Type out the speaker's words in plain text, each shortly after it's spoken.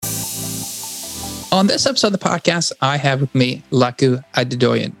On this episode of the podcast, I have with me Laku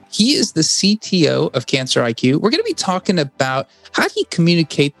Adedoyin. He is the CTO of Cancer IQ. We're going to be talking about how do you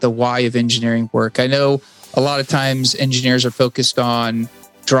communicate the why of engineering work. I know a lot of times engineers are focused on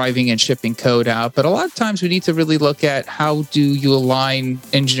driving and shipping code out, but a lot of times we need to really look at how do you align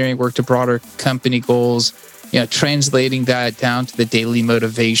engineering work to broader company goals, translating that down to the daily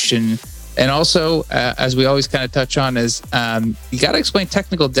motivation. And also, as we always kind of touch on, is you got to explain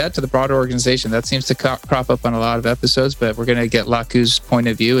technical debt to the broader organization. That seems to crop up on a lot of episodes, but we're going to get Laku's point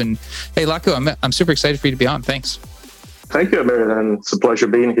of view. And hey, Laku, I'm super excited for you to be on. Thanks. Thank you, Amir, and it's a pleasure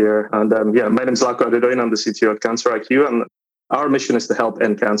being here. And my name is Laku Adedoyin. I'm the CTO at Cancer IQ, and our mission is to help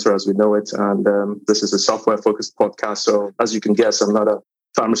end cancer as we know it. And this is a software-focused podcast. So as you can guess, I'm not a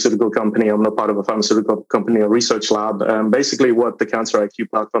pharmaceutical company. I'm not part of a pharmaceutical company or research lab. Basically, what the Cancer IQ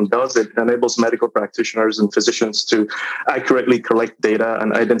platform does, it enables medical practitioners and physicians to accurately collect data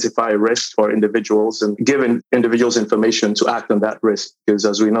and identify risk for individuals and give individuals information to act on that risk. Because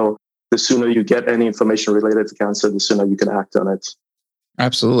as we know, the sooner you get any information related to cancer, the sooner you can act on it.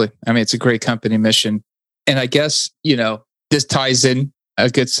 Absolutely. I mean, it's a great company mission. And I guess, this ties in a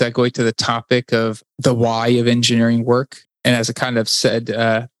good segue to the topic of the why of engineering work. And as I kind of said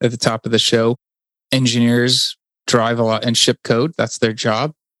at the top of the show, engineers drive a lot and ship code. That's their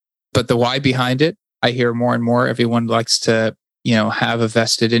job. But the why behind it, I hear more and more. Everyone likes to, have a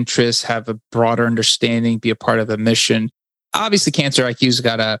vested interest, have a broader understanding, be a part of the mission. Obviously, Cancer IQ's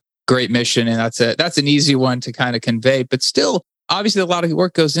got a great mission, and that's an easy one to kind of convey. But still, obviously, a lot of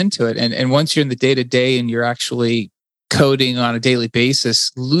work goes into it. And once you're in the day-to-day and you're actually coding on a daily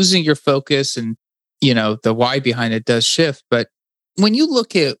basis, losing your focus and the why behind it does shift. But when you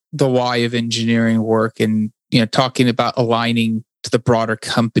look at the why of engineering work and, talking about aligning to the broader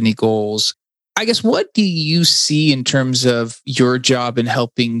company goals, I guess, what do you see in terms of your job in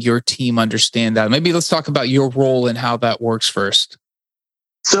helping your team understand that? Maybe let's talk about your role and how that works first.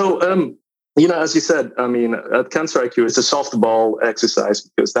 So, as you said, at Cancer IQ, it's a softball exercise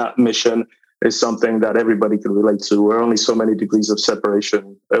because that mission is something that everybody can relate to. We're only so many degrees of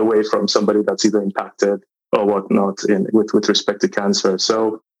separation away from somebody that's either impacted or whatnot with respect to cancer.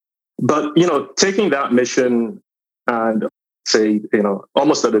 So, but, taking that mission and say,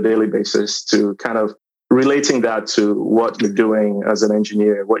 almost on a daily basis to kind of relating that to what you're doing as an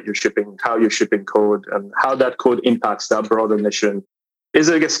engineer, what you're shipping, how you're shipping code, and how that code impacts that broader mission is,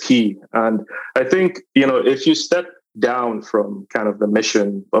 I guess, key. And I think, if you step down from kind of the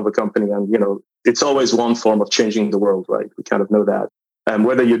mission of a company, and it's always one form of changing the world, right? We kind of know that, and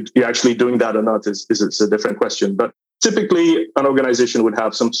whether you're actually doing that or not is a different question. But typically, an organization would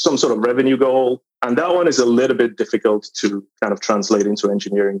have some sort of revenue goal, and that one is a little bit difficult to kind of translate into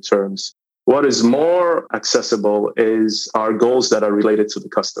engineering terms. What is more accessible is our goals that are related to the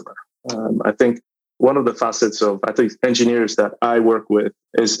customer. I think one of the facets of, I think, engineers that I work with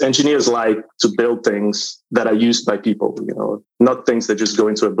is engineers like to build things that are used by people, not things that just go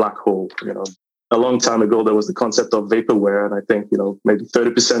into a black hole. A long time ago, there was the concept of vaporware. And I think, maybe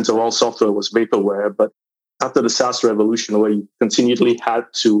 30% of all software was vaporware. But after the SaaS revolution, where you continually had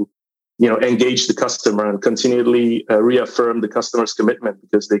to, engage the customer and continually reaffirm the customer's commitment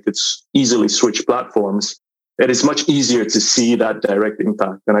because they could easily switch platforms, it is much easier to see that direct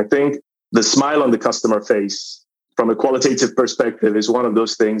impact. And I think the smile on the customer face from a qualitative perspective is one of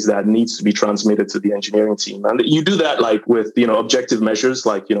those things that needs to be transmitted to the engineering team. And you do that like with, objective measures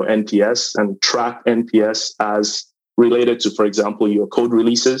like, NPS, and track NPS as related to, for example, your code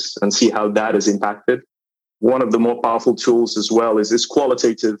releases and see how that is impacted. One of the more powerful tools as well is this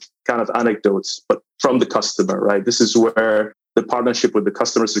qualitative kind of anecdotes, but from the customer, right? This is where the partnership with the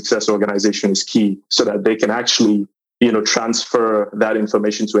customer success organization is key so that they can actually transfer that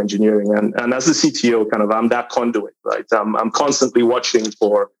information to engineering. And as the CTO, I'm that conduit, right? I'm constantly watching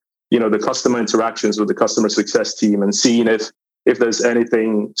for, the customer interactions with the customer success team and seeing if there's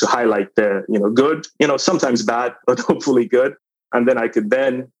anything to highlight there, good, sometimes bad, but hopefully good. And then I could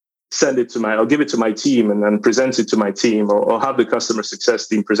then I'll give it to my team and then present it to my team or have the customer success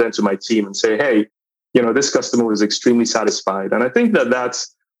team present to my team and say, hey, this customer was extremely satisfied. And I think that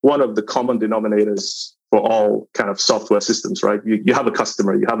that's one of the common denominators for all kind of software systems, right? You have a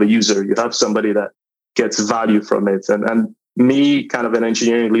customer, you have a user, you have somebody that gets value from it. And me, kind of an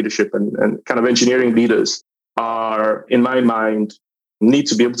engineering leadership and kind of engineering leaders are, in my mind, need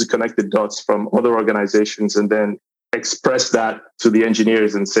to be able to connect the dots from other organizations and then express that to the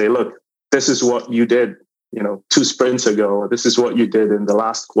engineers and say, look, this is what you did, 2 sprints ago, or this is what you did in the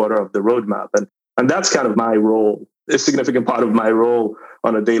last quarter of the roadmap. And that's kind of my role, a significant part of my role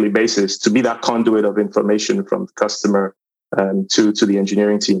on a daily basis, to be that conduit of information from the customer to the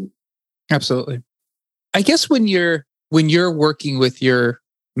engineering team. Absolutely. I guess when you're working with your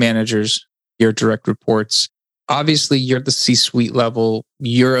managers, your direct reports, obviously you're at the C-suite level,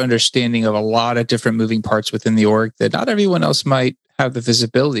 you're understanding of a lot of different moving parts within the org that not everyone else might have the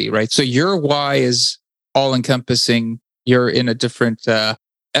visibility, right? So your why is all encompassing. You're in a different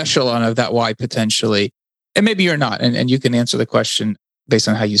echelon of that why potentially. And maybe you're not. And you can answer the question based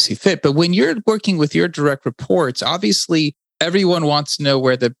on how you see fit. But when you're working with your direct reports, obviously everyone wants to know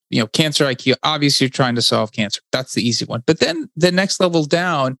where the, Cancer IQ, obviously you're trying to solve cancer. That's the easy one. But then the next level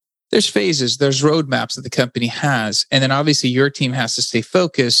down, there's phases, there's roadmaps that the company has. And then obviously your team has to stay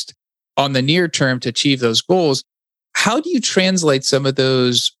focused on the near term to achieve those goals. How do you translate some of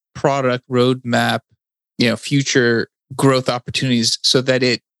those product roadmap, future growth opportunities so that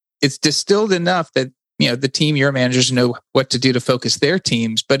it's distilled enough that, the team, your managers know what to do to focus their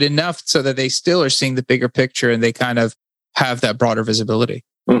teams, but enough so that they still are seeing the bigger picture and they kind of have that broader visibility?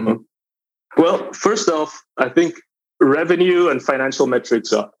 Mm-hmm. Well, first off, I think revenue and financial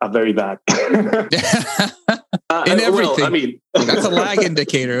metrics are very bad. In everything. That's a lag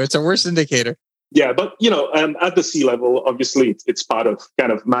indicator. It's a worse indicator. Yeah, but at the C level, obviously, it's part of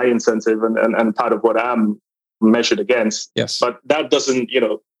kind of my incentive and part of what I'm measured against. Yes. But that doesn't,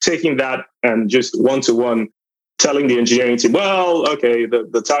 taking that and just one-to-one telling the engineering team, well, okay,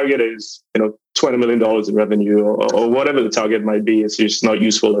 the target is, $20 million in revenue or whatever the target might be, it's just not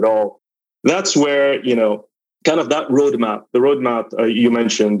useful at all. That's where, kind of that roadmap, the roadmap you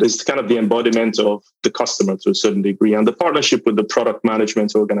mentioned is kind of the embodiment of the customer to a certain degree. And the partnership with the product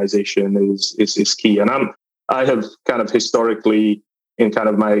management organization is key. And I have kind of historically, in kind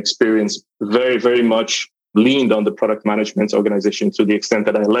of my experience, very, very much leaned on the product management organization to the extent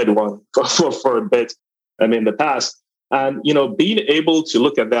that I led one for a bit in the past. And, being able to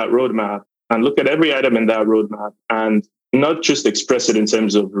look at that roadmap and look at every item in that roadmap and not just express it in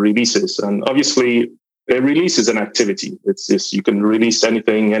terms of releases. And obviously, a release is an activity. It's just, you can release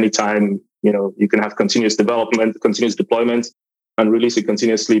anything, anytime, you can have continuous development, continuous deployment, and release it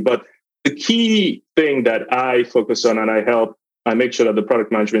continuously. But the key thing that I focus on and I make sure that the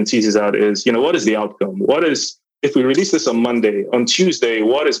product management teases out is, what is the outcome? What is, if we release this on Monday, on Tuesday,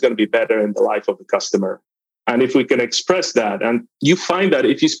 what is going to be better in the life of the customer? And if we can express that, and you find that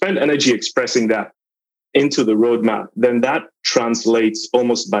if you spend energy expressing that into the roadmap, then that translates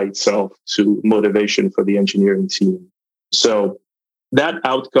almost by itself to motivation for the engineering team. So that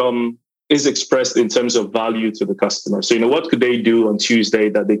outcome is expressed in terms of value to the customer. So, what could they do on Tuesday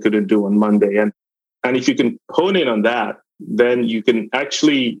that they couldn't do on Monday? And if you can hone in on that, then you can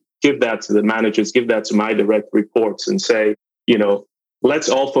actually give that to the managers, give that to my direct reports and say, let's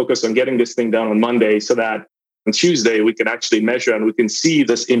all focus on getting this thing done on Monday so that on Tuesday we can actually measure and we can see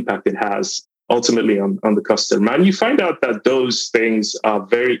this impact it has ultimately on the customer. And you find out that those things are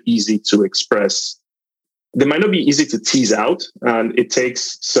very easy to express. They might not be easy to tease out, and it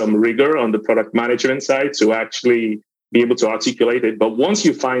takes some rigor on the product management side to actually be able to articulate it. But once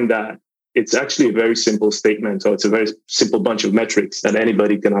you find that, it's actually a very simple statement, or it's a very simple bunch of metrics that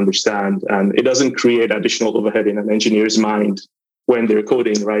anybody can understand. And it doesn't create additional overhead in an engineer's mind when they're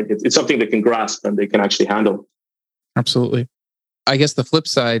coding, right? It's something they can grasp and they can actually handle. Absolutely. I guess the flip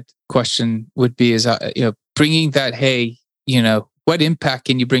side question would be bringing that, hey, what impact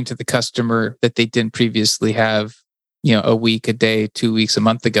can you bring to the customer that they didn't previously have, a week, a day, 2 weeks, a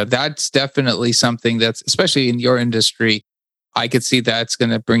month ago? That's definitely something that's, especially in your industry, I could see that's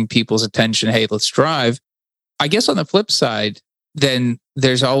going to bring people's attention. Hey, let's drive. I guess on the flip side, then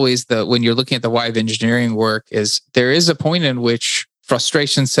there's always when you're looking at the why of engineering work, is there is a point in which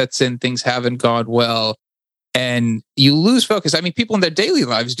frustration sets in, things haven't gone well, and you lose focus. I mean, people in their daily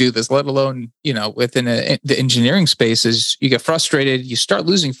lives do this, let alone, within the engineering spaces, you get frustrated, you start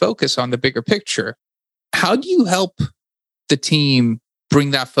losing focus on the bigger picture. How do you help the team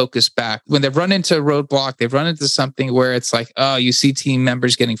bring that focus back when they've run into a roadblock, they've run into something where it's like, oh, you see team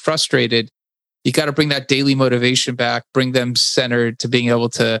members getting frustrated? You got to bring that daily motivation back, bring them centered to being able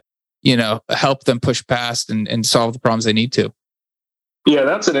to, help them push past and solve the problems they need to. Yeah,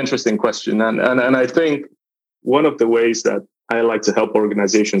 that's an interesting question. And I think one of the ways that I like to help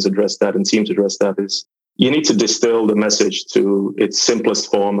organizations address that and teams address that is you need to distill the message to its simplest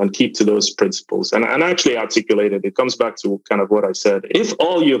form and keep to those principles and actually articulate it. It comes back to kind of what I said. If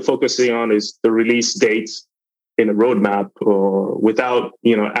all you're focusing on is the release date in a roadmap, or without,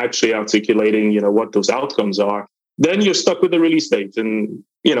 actually articulating, what those outcomes are, then you're stuck with the release date. And,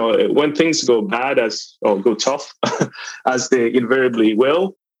 when things go bad or go tough, as they invariably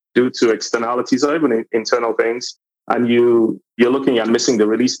will due to externalities or even internal things, and you're looking at missing the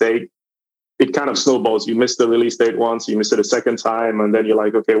release date, it kind of snowballs. You miss the release date once, you miss it a second time, and then you're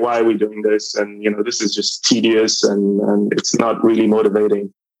like, okay, why are we doing this? And this is just tedious and it's not really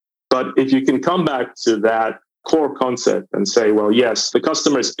motivating. But if you can come back to that core concept and say, well, yes, the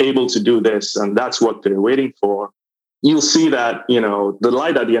customer is able to do this, and that's what they're waiting for, you'll see that, the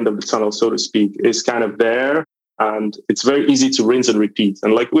light at the end of the tunnel, so to speak, is kind of there. And it's very easy to rinse and repeat.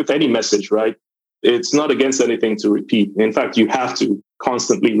 And like with any message, right? It's not against anything to repeat. In fact, you have to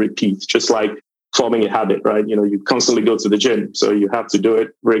constantly repeat, just like forming a habit, right? You constantly go to the gym. So you have to do it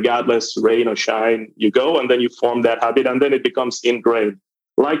regardless, rain or shine, you go, and then you form that habit, and then it becomes ingrained.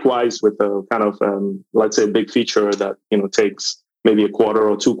 Likewise, with a kind of, let's say, a big feature that, takes maybe a quarter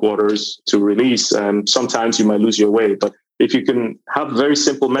or 2 quarters to release, sometimes you might lose your way. But if you can have very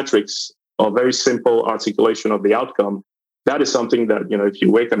simple metrics or very simple articulation of the outcome, that is something that, if you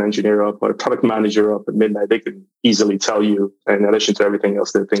wake an engineer up or a product manager up at midnight, they can easily tell you in addition to everything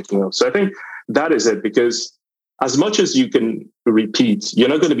else they're thinking of. So I think that is it, because as much as you can repeat, you're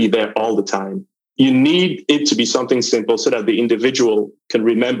not going to be there all the time. You need it to be something simple so that the individual can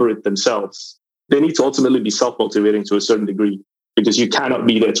remember it themselves. They need to ultimately be self-motivating to a certain degree, because you cannot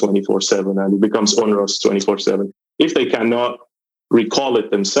be there 24/7 and it becomes onerous 24/7. If they cannot recall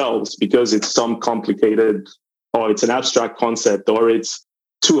it themselves because it's some complicated, or it's an abstract concept, or it's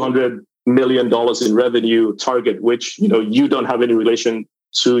 $200 million in revenue target, which, you don't have any relation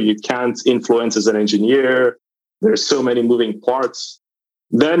to, you can't influence as an engineer. There's so many moving parts.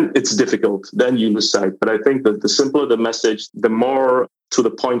 Then it's difficult. Then you lose sight. But I think that the simpler the message, the more to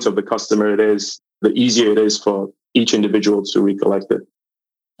the point of the customer it is, the easier it is for each individual to recollect it.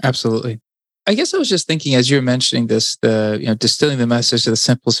 Absolutely. I guess I was just thinking, as you're mentioning this, distilling the message to the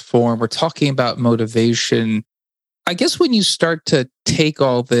simplest form, we're talking about motivation. I guess when you start to take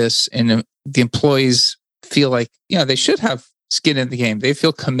all this and the employees feel like, they should have skin in the game, they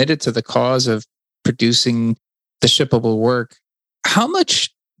feel committed to the cause of producing the shippable work. How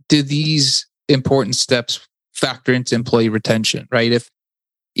much do these important steps factor into employee retention, right?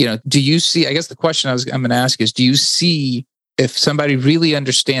 Do you see, I guess the question I'm going to ask is, do you see if somebody really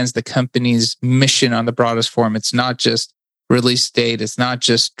understands the company's mission on the broadest form, it's not just release date, it's not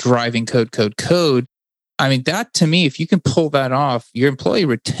just driving code. I mean, that to me, if you can pull that off, your employee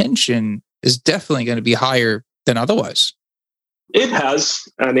retention is definitely going to be higher than otherwise. It has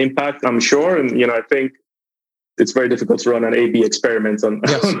an impact, I'm sure. And, I think it's very difficult to run an A/B experiment on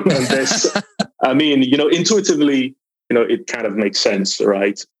this. I mean, intuitively, it kind of makes sense,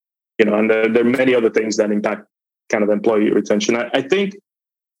 right? And there are many other things that impact kind of employee retention. I think,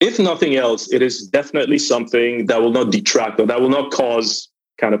 if nothing else, it is definitely something that will not detract or that will not cause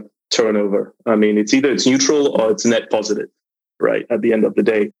kind of turnover. I mean, it's either it's neutral or it's net positive, right? At the end of the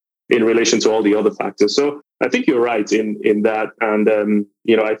day, in relation to all the other factors. So I think you're right in that. And,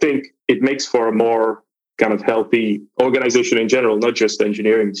 I think it makes for a more kind of healthy organization in general, not just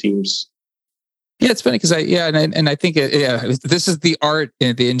engineering teams. Yeah, it's funny because I think this is the art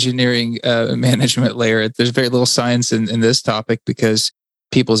in the engineering management layer. There's very little science in this topic because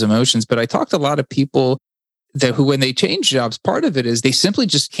people's emotions. But I talked to a lot of people who, when they change jobs, part of it is they simply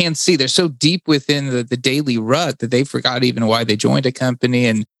just can't see. They're so deep within the daily rut that they forgot even why they joined a company.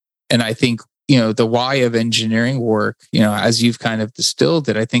 And I think, the why of engineering work, as you've kind of distilled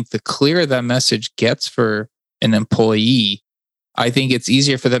it, I think the clearer that message gets for an employee, I think it's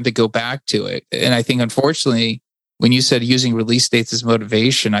easier for them to go back to it. And I think, unfortunately, when you said using release dates as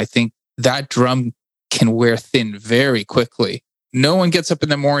motivation, I think that drum can wear thin very quickly. No one gets up in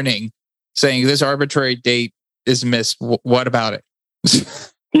the morning saying this arbitrary date is missed. What about it?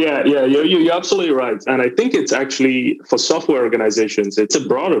 Yeah, you're absolutely right. And I think it's actually, for software organizations, it's a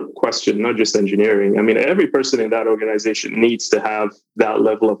broader question, not just engineering. I mean, every person in that organization needs to have that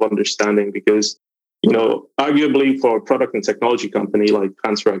level of understanding because, arguably for a product and technology company like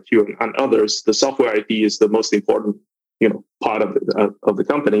TransferIQ and others, the software IP is the most important, part of the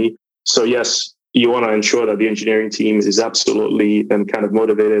company. So yes, you want to ensure that the engineering team is absolutely and kind of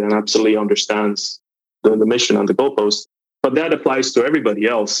motivated and absolutely understands the mission and the goalpost. But that applies to everybody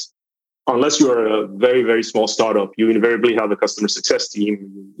else. Unless you are a very, very small startup, you invariably have a customer success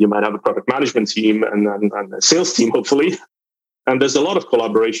team. You might have a product management team and a sales team, hopefully. And there's a lot of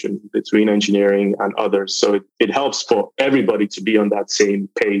collaboration between engineering and others. So it helps for everybody to be on that same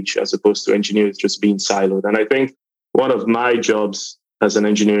page as opposed to engineers just being siloed. And I think one of my jobs as an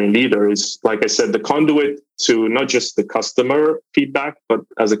engineering leader is, like I said, the conduit to not just the customer feedback, but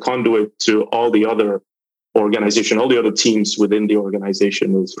as a conduit to all the other organization, all the other teams within the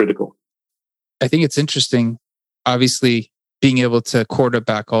organization is critical. I think it's interesting, obviously, being able to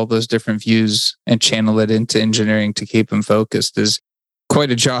quarterback all those different views and channel it into engineering to keep them focused is quite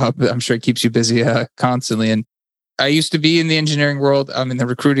a job. I'm sure it keeps you busy constantly. And I used to be in the engineering world. I'm in the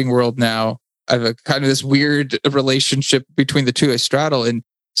recruiting world now. I have a kind of this weird relationship between the two I straddle. And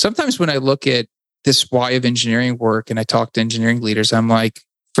sometimes when I look at this why of engineering work and I talk to engineering leaders, I'm like,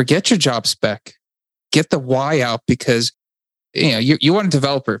 forget your job spec, get the why out, because you want a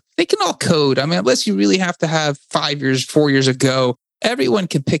developer. They can all code. I mean, unless you really have to have 5 years, 4 years ago, everyone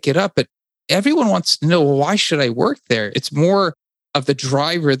can pick it up. But everyone wants to know, well, why should I work there? It's more of the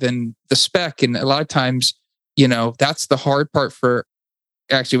driver than the spec. And a lot of times, that's the hard part for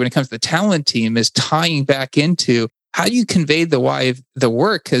actually when it comes to the talent team, is tying back into how do you convey the why of the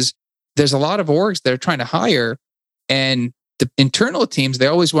work? Because there's a lot of orgs that are trying to hire, and the internal teams, they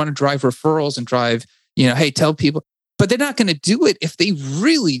always want to drive referrals and drive, hey, tell people, but they're not going to do it if they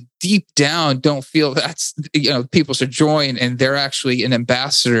really deep down don't feel that's, people should join and they're actually an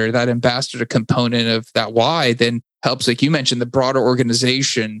ambassador. That ambassador component of that why then helps, like you mentioned, the broader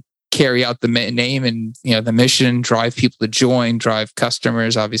organization carry out the name and the mission, drive people to join, drive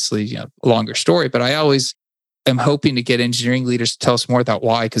customers. Obviously, a longer story, but I always am hoping to get engineering leaders to tell us more about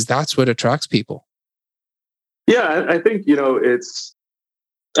why, because that's what attracts people. Yeah, I think it's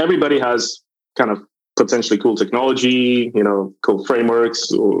everybody has kind of potentially cool technology, cool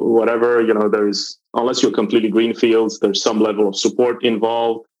frameworks, or whatever. There's, unless you're completely greenfields, there's some level of support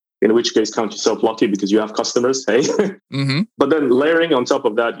involved. In which case, count yourself lucky because you have customers, hey? Mm-hmm. But then layering on top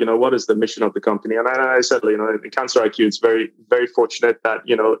of that, what is the mission of the company? And I said, in Cancer IQ, it's very, very fortunate that,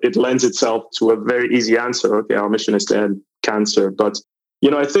 it lends itself to a very easy answer. Okay, our mission is to end cancer. But,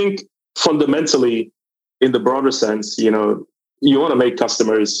 I think fundamentally, in the broader sense, you want to make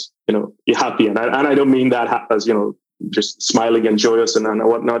customers, happy. And I don't mean that as, just smiling and joyous and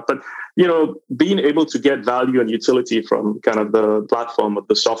whatnot, but being able to get value and utility from kind of the platform of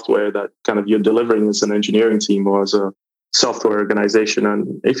the software that kind of you're delivering as an engineering team or as a software organization.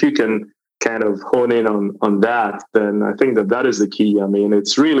 And if you can kind of hone in on that, then I think that is the key. I mean,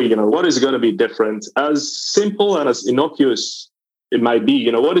 it's really, what is going to be different? As simple and as innocuous it might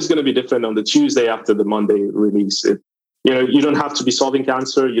be, what is going to be different on the Tuesday after the Monday release? You don't have to be solving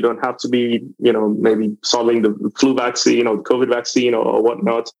cancer. You don't have to be, maybe solving the flu vaccine or the COVID vaccine or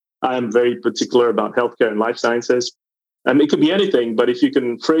whatnot. I am very particular about healthcare and life sciences. And it could be anything, but if you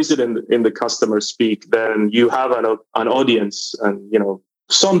can phrase it in the customer speak, then you have an audience and,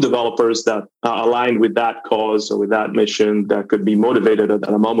 some developers that are aligned with that cause or with that mission that could be motivated or that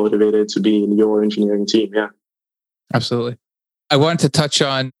are more motivated to be in your engineering team. Yeah. Absolutely. I wanted to touch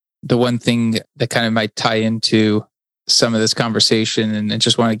on the one thing that kind of might tie into some of this conversation and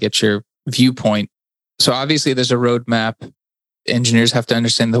just want to get your viewpoint. So obviously there's a roadmap. Engineers have to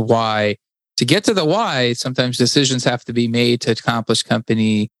understand the why. To get to the why, sometimes decisions have to be made to accomplish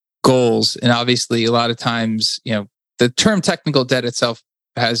company goals. And obviously a lot of times, the term technical debt itself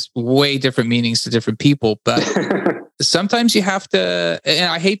has way different meanings to different people, but sometimes you have to, and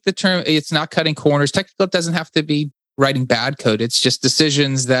I hate the term, it's not cutting corners. Technical doesn't have to be writing bad code. It's just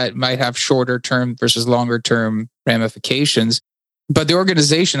decisions that might have shorter term versus longer term ramifications. But the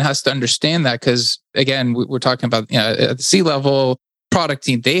organization has to understand that because, again, we're talking about at the C-level product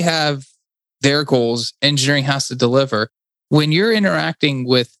team, they have their goals. Engineering has to deliver. When you're interacting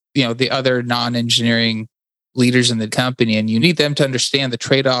with the other non-engineering leaders in the company, and you need them to understand the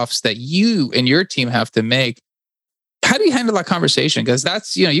trade-offs that you and your team have to make, how do you handle that conversation? Because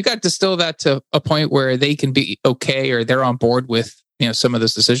that's, you got to distill that to a point where they can be okay or they're on board with, some of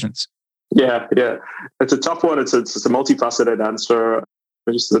those decisions. Yeah. It's a tough one. It's a multifaceted answer.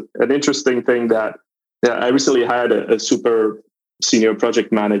 Just an interesting thing that I recently hired a super senior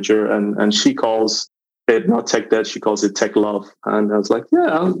project manager and she calls it not tech debt, she calls it tech love. And I was like,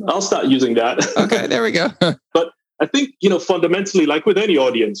 yeah, I'll start using that. Okay, there we go. But I think, fundamentally, like with any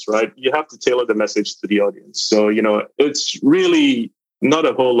audience, right, you have to tailor the message to the audience. So, it's really not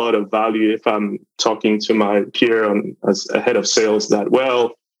a whole lot of value if I'm talking to my peer as a head of sales that,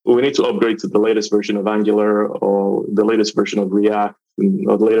 well, we need to upgrade to the latest version of Angular or the latest version of React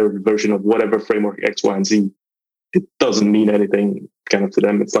or the later version of whatever framework X, Y, and Z. It doesn't mean anything kind of to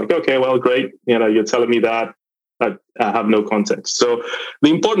them. It's like, okay, well, great. You're telling me that, but I have no context. So the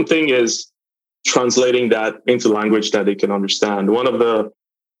important thing is translating that into language that they can understand. One of the,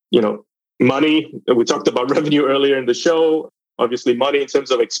 money, we talked about revenue earlier in the show. Obviously, money in terms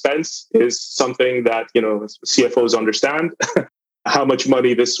of expense is something that, CFOs understand. How much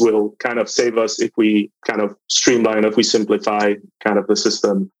money this will kind of save us if we kind of streamline, if we simplify kind of the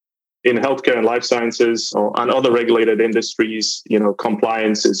system. In healthcare and life sciences and other regulated industries,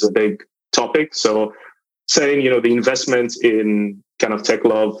 compliance is a big topic. So saying, the investment in kind of tech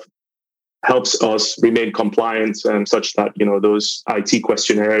love helps us remain compliant and such that, those IT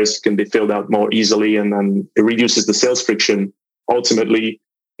questionnaires can be filled out more easily, and then it reduces the sales friction. Ultimately,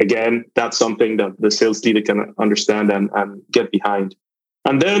 again, that's something that the sales leader can understand and get behind.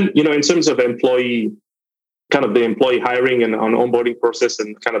 And then, in terms of the employee hiring and onboarding process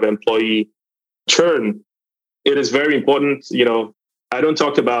and kind of employee churn, it is very important. I don't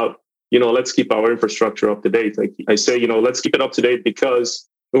talk about, let's keep our infrastructure up to date. Like I say, let's keep it up to date because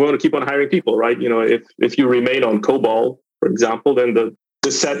we want to keep on hiring people, right? If you remain on COBOL, for example, then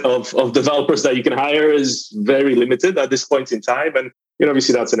the set of developers that you can hire is very limited at this point in time. And,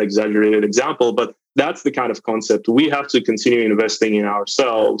 obviously that's an exaggerated example, but that's the kind of concept. We have to continue investing in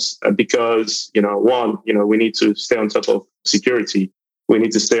ourselves because, we need to stay on top of security. We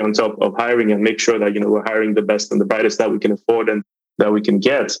need to stay on top of hiring and make sure that, we're hiring the best and the brightest that we can afford and that we can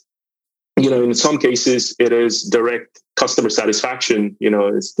get. In some cases, it is direct customer satisfaction.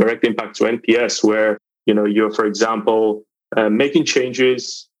 It's direct impact to NPS where, you're, for example, making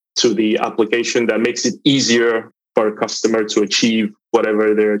changes to the application that makes it easier for a customer to achieve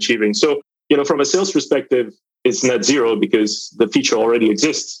whatever they're achieving. So, from a sales perspective, it's net zero because the feature already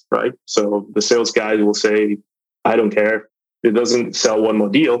exists, right? So the sales guy will say, I don't care. It doesn't sell one more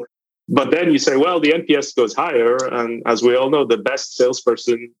deal. But then you say, well, the NPS goes higher. And as we all know, the best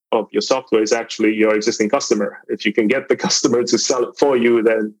salesperson of your software is actually your existing customer. If you can get the customer to sell it for you,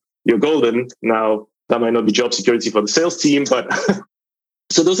 then you're golden. Now, that might not be job security for the sales team, but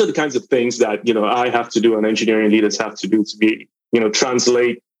so those are the kinds of things that, I have to do and engineering leaders have to do to be,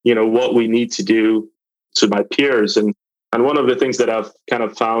 translate, what we need to do to my peers. And one of the things that I've kind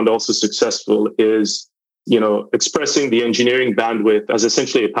of found also successful is, expressing the engineering bandwidth as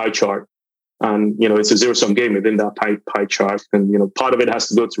essentially a pie chart. And, it's a zero-sum game within that pie chart. And, part of it has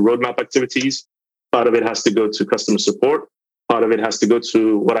to go to roadmap activities. Part of it has to go to customer support. Part of it has to go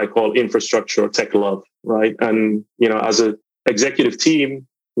to what I call infrastructure or tech love, right? And, as an executive team,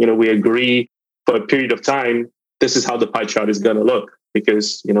 we agree for a period of time, this is how the pie chart is going to look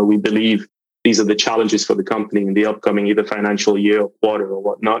because, we believe these are the challenges for the company in the upcoming either financial year or quarter or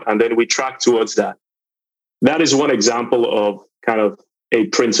whatnot. And then we track towards that. That is one example of kind of a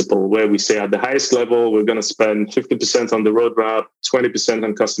principle where we say at the highest level, we're going to spend 50% on the roadmap, 20%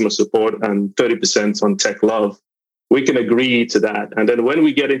 on customer support, and 30% on tech love. We can agree to that. And then when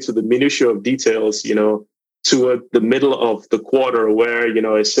we get into the minutiae of details, toward the middle of the quarter where,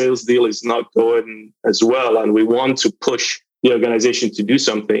 a sales deal is not going as well, and we want to push the organization to do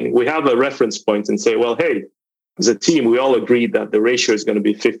something, we have a reference point and say, well, hey, as a team, we all agreed that the ratio is going to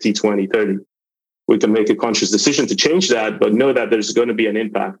be 50, 20, 30. We can make a conscious decision to change that, but know that there's going to be an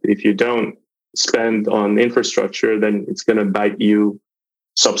impact. If you don't spend on infrastructure, then it's going to bite you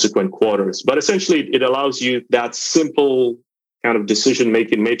subsequent quarters. But essentially, it allows you that simple kind of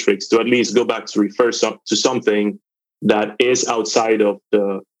decision-making matrix to at least go back to refer to something that is outside of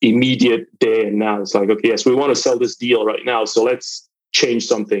the immediate day and now. It's like, okay, yes, we want to sell this deal right now, so let's change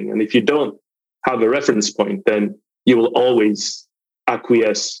something. And if you don't have a reference point, then you will always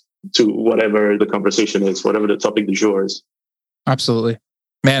acquiesce to whatever the conversation is, whatever the topic du jour is. Absolutely.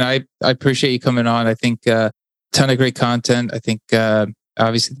 Man, I appreciate you coming on. I think a ton of great content. I think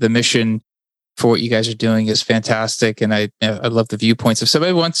obviously the mission for what you guys are doing is fantastic. And I love the viewpoints. If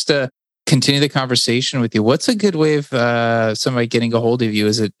somebody wants to continue the conversation with you, what's a good way of somebody getting a hold of you?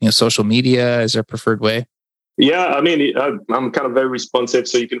 Is it social media? Is there a preferred way? Yeah, I mean, I'm kind of very responsive,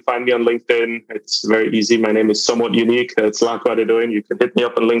 so you can find me on LinkedIn. It's very easy. My name is somewhat unique. It's Laku Adedoyin. You can hit me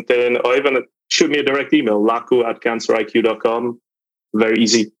up on LinkedIn or even shoot me a direct email, laku@canceriq.com. Very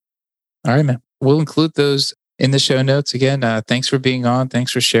easy. All right, man. We'll include those in the show notes. Again, thanks for being on.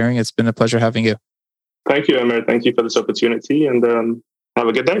 Thanks for sharing. It's been a pleasure having you. Thank you, Amir. Thank you for this opportunity, and have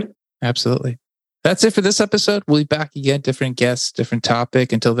a good day. Absolutely. That's it for this episode. We'll be back again, different guests, different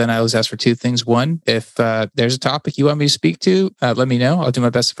topic. Until then, I always ask for two things. One, if there's a topic you want me to speak to, let me know. I'll do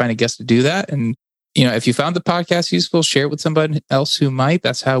my best to find a guest to do that. And, if you found the podcast useful, share it with somebody else who might.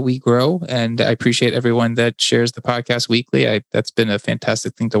 That's how we grow. And I appreciate everyone that shares the podcast weekly. That's been a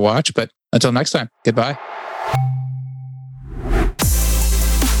fantastic thing to watch. But until next time, goodbye.